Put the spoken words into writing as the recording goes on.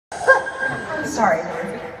Sorry.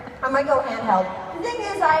 I might go handheld. The thing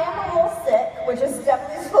is, I am a little sick, which is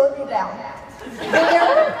definitely slowed me down. Beer?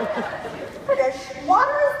 What kind of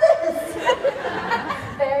water is this?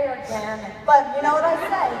 Very organic. But you know what I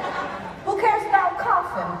say? Who cares about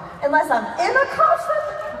coughing? Unless I'm in a coffin,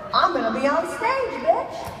 I'm gonna be on stage,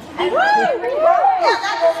 bitch. Yeah,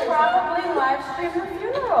 that will probably live stream your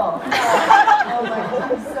funeral. Oh my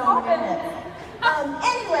God, I'm so minutes.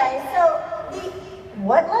 Anyway, so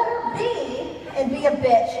what letter B in be a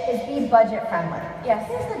bitch is be budget friendly. Yes.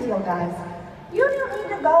 Here's the deal, guys. You don't need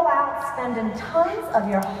to go out spending tons of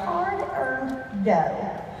your hard-earned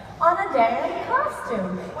dough on a damn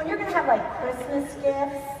costume when you're gonna have like Christmas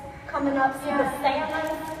gifts coming up, Secret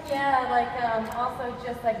Santa. Yeah, like also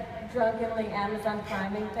just like drunkenly Amazon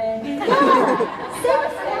priming things. Save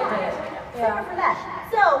it for that. Save it for that.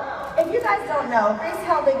 So, if you guys don't know, Grace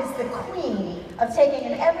Helbig is the queen of taking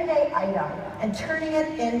an everyday item and turning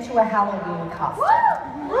it into a Halloween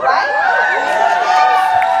costume. Woo! Right?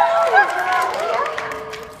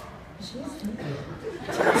 She's stupid.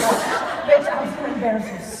 Bitch, I was gonna embarrass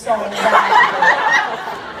you so bad.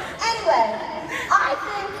 Anyway, I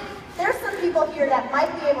think there's some people here that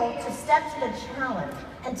might be able to step to the challenge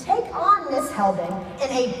and take on Miss Helbig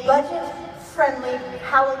in a budget-friendly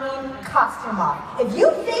Halloween costume off. If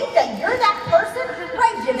you think that you're that person,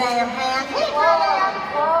 raise your damn hand. Hey, girl!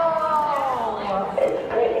 Whoa! It's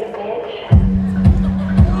Brittany, bitch.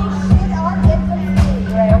 Shit on it for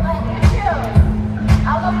free, Ray.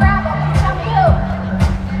 I'll go grab him. Come you.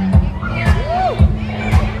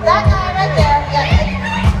 That guy right there. Yeah.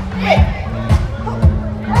 Hey.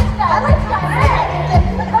 Which guy? Which guy?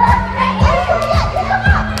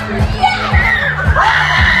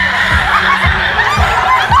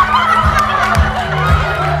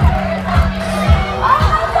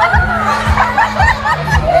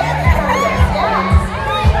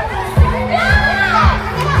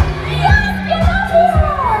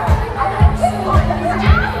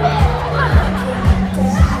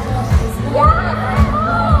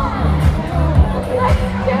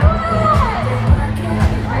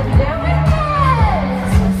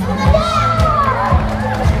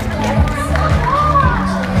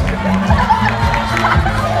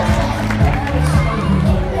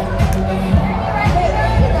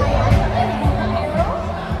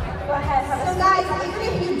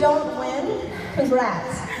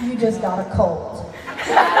 Congrats, you just got a cold.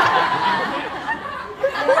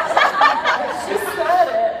 She said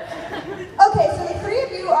it. Okay, so the three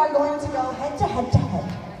of you are going to go head to head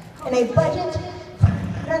in a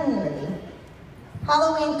budget-friendly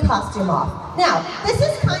Halloween costume off. Now, this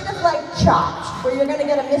is kind of like Chopped, where you're going to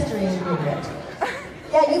get a mystery ingredient.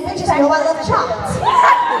 Yeah, you bitches know I love Chopped.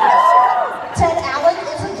 Ted Allen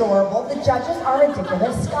is adorable. The judges are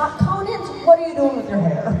ridiculous. Scott Conant, what are you doing with your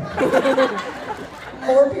hair?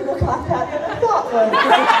 More people got that than I thought would.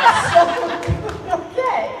 So,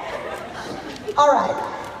 okay. All right.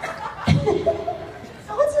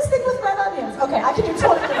 What's this thing with red onions? Okay, I can do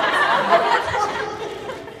 20 minutes.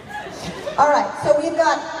 All right, so we've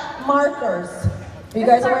got markers. You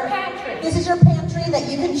guys are pantry. This is your pantry that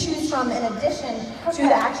you can choose from in addition to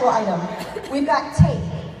the actual item. We've got tape.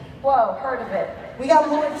 Whoa, heard of it. We got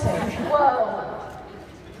more tape. Whoa.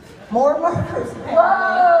 More markers.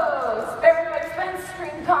 Whoa. Spare no expense,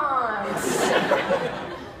 StreamCon.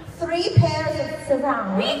 3 pairs of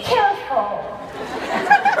surround. Be careful.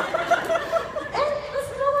 And let's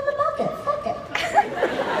throw in the bucket. Fuck it.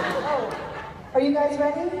 Oh. Are you guys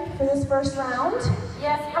ready for this first round?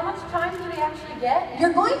 Yes, how much time do we actually get?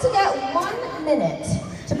 You're going to get 1 minute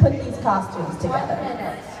to put these costumes together. 1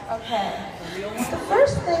 minute. Okay. The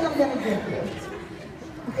first thing I'm going to give you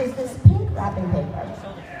is this pink wrapping paper.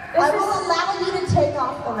 I will allow you to take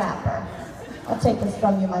off the wrapper. I'll take this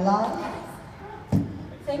from you, my love.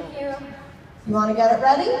 Thank you. You want to get it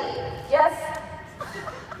ready? Yes.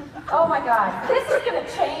 Oh my God, this is gonna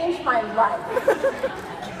change my life.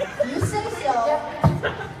 You say so. Yep.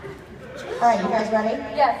 All right, you guys ready?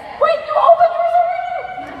 Yes. Wait, you opened yours already?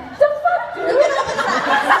 The fuck, dude? You can open the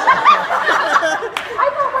wrapper. I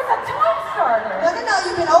thought when the time started. No,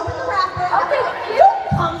 you can open the wrapper. Okay, Don't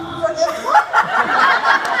come for this one.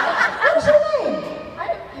 What's your name?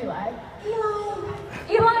 I'm Eli. Eli.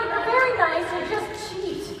 Eli, you're very nice, you just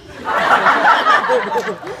cheat.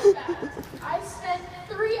 I spent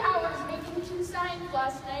 3 hours making 2 signs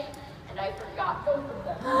last night, and I forgot both of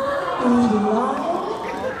them. Eli.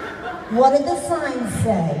 What did the sign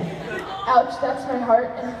say? Ouch, that's my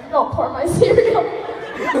heart, and don't pour my cereal.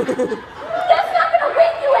 That's not gonna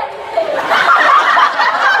win you anything.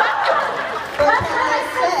 What can I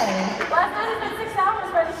say? Last night has been 6 hours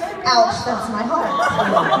ready to Ouch, that's my heart.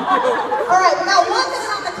 All right, we got 1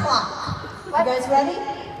 minute on the clock. You guys ready?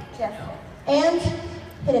 Yes. And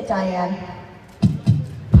hit it, Diane.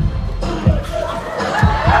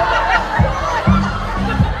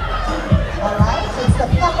 All right, it's the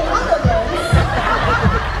fucking Hunger Games.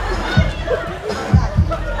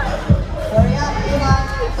 Hurry up, Eli.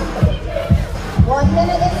 1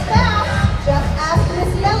 minute is fast. Just ask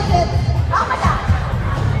Missy Elliott. Oh my God.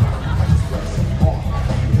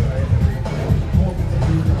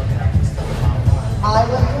 I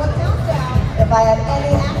would do a countdown if I had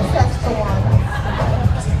any access to one.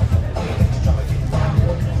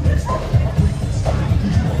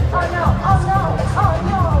 Oh no, oh no, oh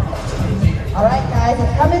no. All right, guys,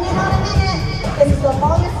 it's coming in on a minute. This is the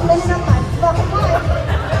longest minute of my fucking life.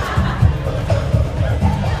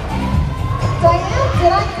 Diane,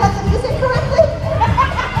 did I cut the music correctly?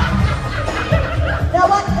 No,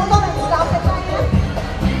 what? Hold on, stop it, Diane.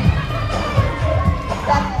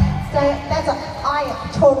 That's a, I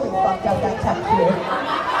totally fucked up that tech here.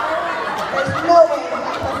 There's no way that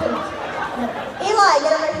doesn't. Eli,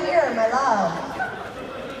 get over here, my love.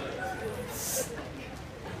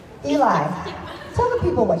 Eli, tell the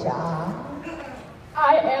people what you are.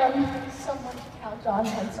 I am someone to count on,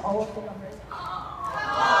 hence all of the numbers.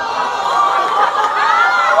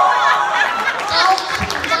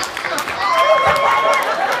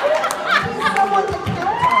 He's someone to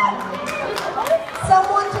count on.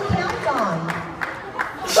 Someone to count on.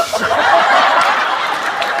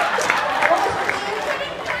 What was your name?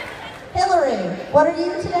 Hillary. What are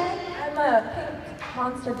you today? I'm a pink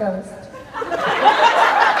monster ghost.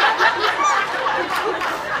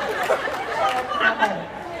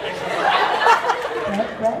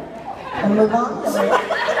 Right. And move on. Hillary.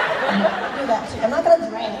 Do that too. I'm not going to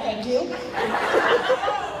drag you.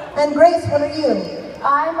 And Grace, what are you?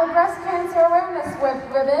 I'm a breast cancer awareness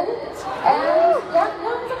ribbon, and yeah,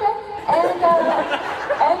 no, it's okay. And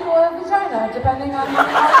or vagina, depending on how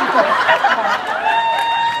you do it.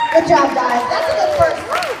 Good job, guys. That's a good first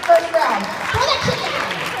round. Throw that shit down.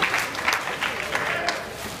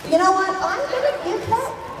 You know what? I'm gonna give that.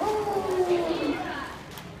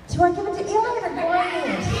 Do I give it to Eli or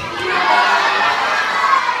Grace?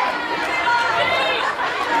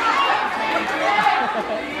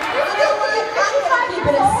 Keep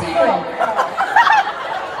it a secret.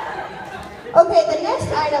 Okay, the next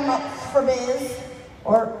item up for biz,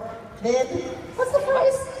 or bid, what's the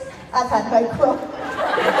phrase? I've had my crook.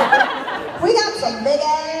 We got some big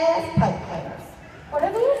ass pipe cleaners. What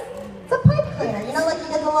are these? It's a pipe cleaner, you know, like you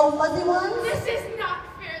get the little fuzzy ones? This is not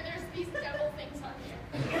fair. There's these devil things on here.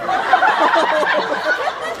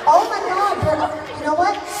 Oh my God, you know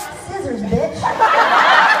what? Scissors, bitch.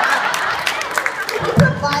 You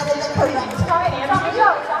provided the correct. Tommy, go.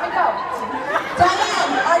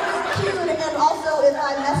 Diane, are you cute? And also, if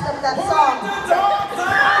I messed up that song.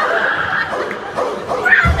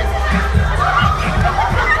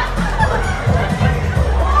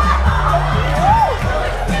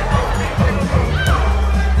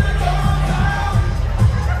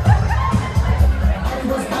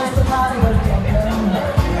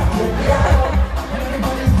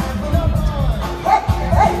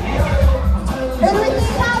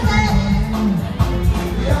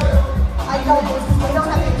 We don't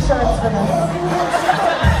have insurance for this.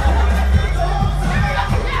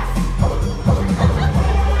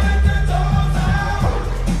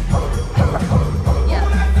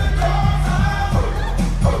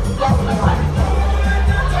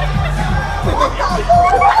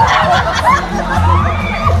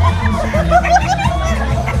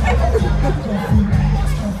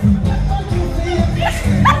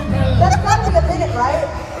 That's got to be a minute, right?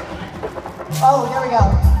 Oh, here we go.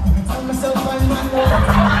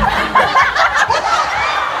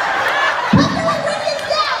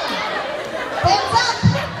 Hands up!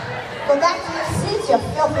 Go back to your seats, you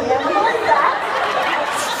filthy animal.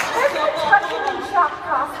 There's no touching and shock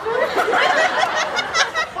costume.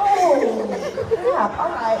 Holy crap,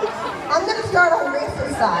 alright. I'm gonna start on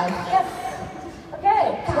Grace's side. Yes. Okay,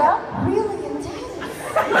 well, Really intense.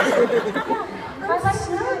 yeah, my life's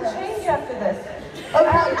gonna change after this.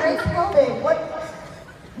 Okay, Grace Helbig, what?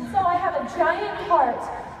 So I have a giant heart,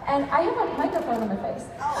 and I have a microphone in my face.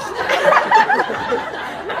 I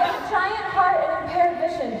have a giant heart and impaired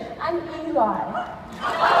vision. I'm Eli.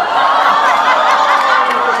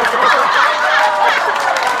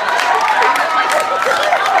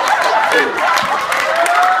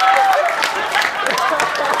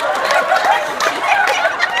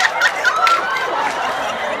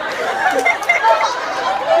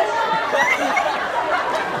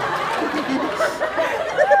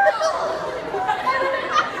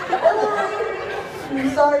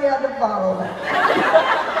 sorry I had to follow that.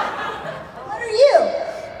 What are you?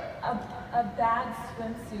 A bad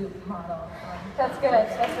swimsuit model. That's good.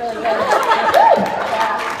 That's really good. Yeah.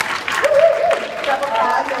 Double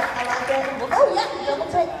tap. I like it. Oh yeah, double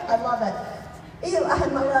take. I love it. Ew,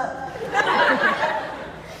 I'm a love.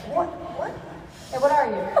 What? Hey, what are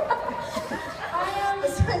you? I am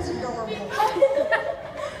This sounds adorable.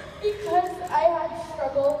 because I had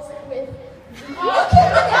struggles with We all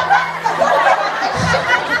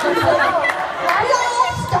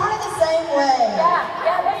started the same way.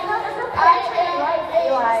 Yeah, there's no I passion in am life, a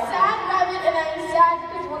Eli. sad rabbit, and I'm sad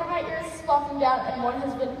because one of my ears is flopping down and one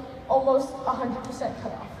has been almost 100%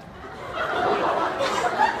 cut off.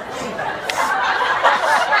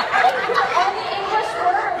 And the English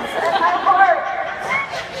words in my heart.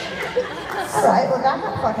 Alright, well that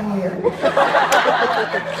got fucking weird.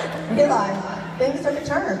 Eli, things took a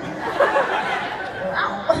turn.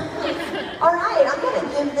 Wow. Alright, I'm gonna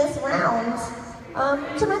give this round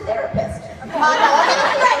to my therapist. No,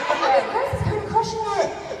 Grace is kind of crushing it.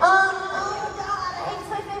 Oh god, it's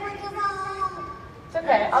my favorite gizmo. It's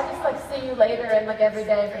okay. I'll just like see you later and like every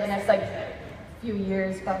day for the next like few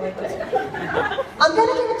years probably. I'm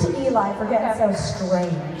gonna give it to Eli for getting so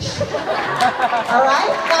strange.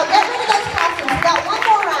 Alright? Now get rid of those costumes. We got one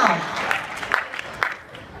more round.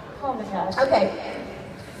 Oh my gosh. Okay.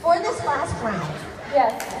 For this last round,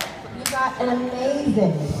 Yes. you got an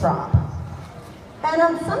amazing prop.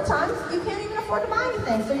 And sometimes you can't even afford to buy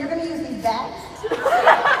anything, so you're gonna use these bags.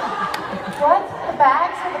 What? The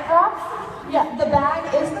bags or the props? Yeah, the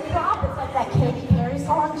bag is the prop. It's like that Katy Perry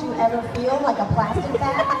song, Do You Ever Feel Like a Plastic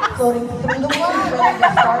Bag Floating Through the Water, ready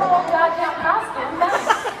to start Oh, it. goddamn costume.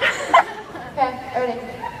 Thanks. Okay, ready.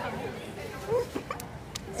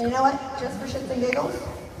 And you know what? Just for shits and giggles,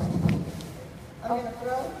 I'm gonna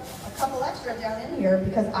throw a couple extra down in here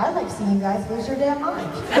because I like seeing you guys lose your damn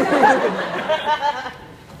mind.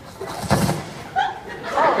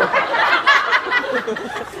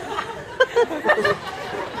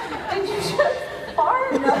 Did you just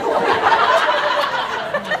fart? No.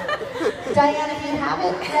 Diane, if you have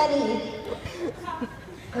it ready,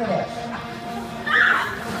 hit it.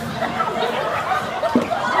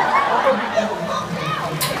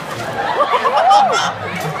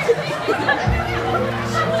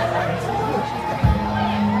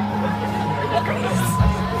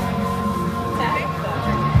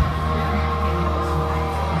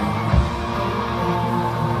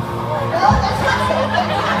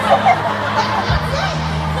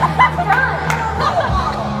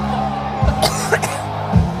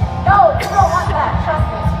 No, you don't want that. Trust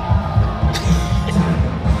me.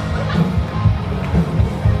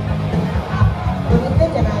 What are you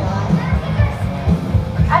thinking, Eli?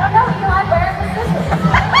 I don't know. Eli, where are the scissors?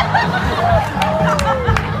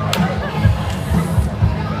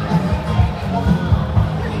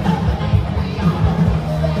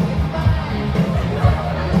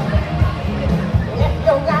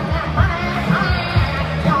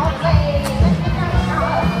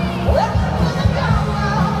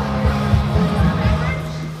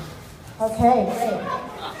 Okay, great.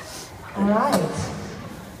 All right.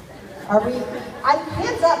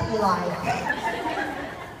 Hands up, Eli.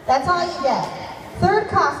 That's all you get. Third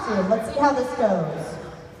costume. Let's see how this goes.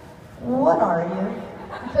 What are you?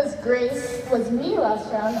 Because Grace was me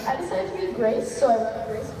last round, I decided to be Grace, so I wrote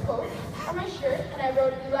Grace quote on my shirt, and I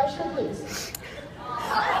wrote Eli should lose.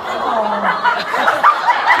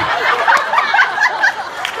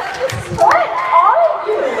 What are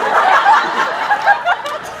you?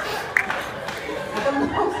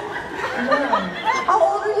 How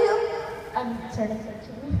old are you? I'm turning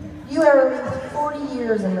 13. You are 40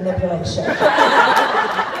 years in manipulation.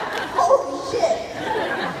 Holy shit.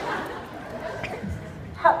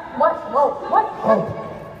 What? Whoa, what? Oh.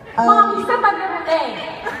 Mom, you said my middle name.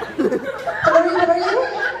 What are you?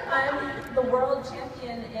 I'm the world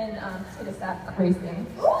champion in Ticketstack racing.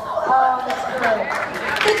 That's great.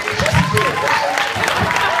 It's just cute, right?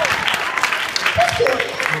 It's cute.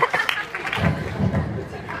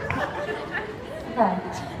 Okay.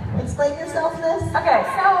 Explain yourself this. Okay,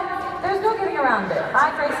 so there's no getting around it.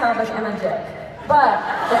 I, Grace Helbig, am a dick. But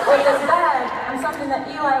with this bag, I'm something that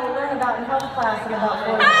Eli will learn about in health class in about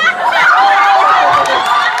 4 years.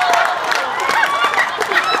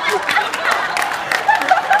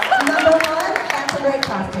 Number one, that's a great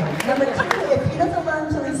costume. Number two, if he doesn't learn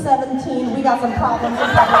until he's 17, we got some problems in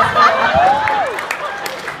public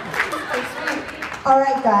school. All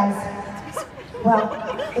right, guys. Well,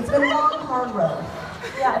 it's been a long, hard road.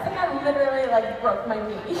 Yeah, I think I literally like broke my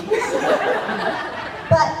knee.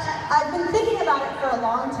 But I've been thinking about it for a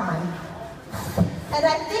long time. And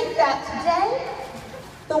I think that today,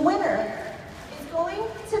 The winner is going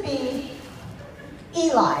to be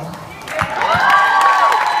Eli.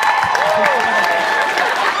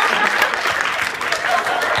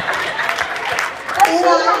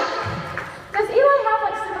 Does Eli have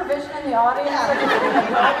like supervision in the audience? Yeah.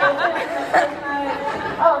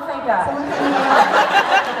 Oh, thank God.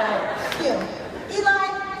 Thank you. Eli,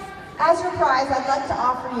 as your prize, I'd like to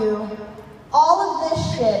offer you all of this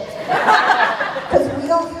shit because we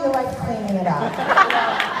don't feel like cleaning.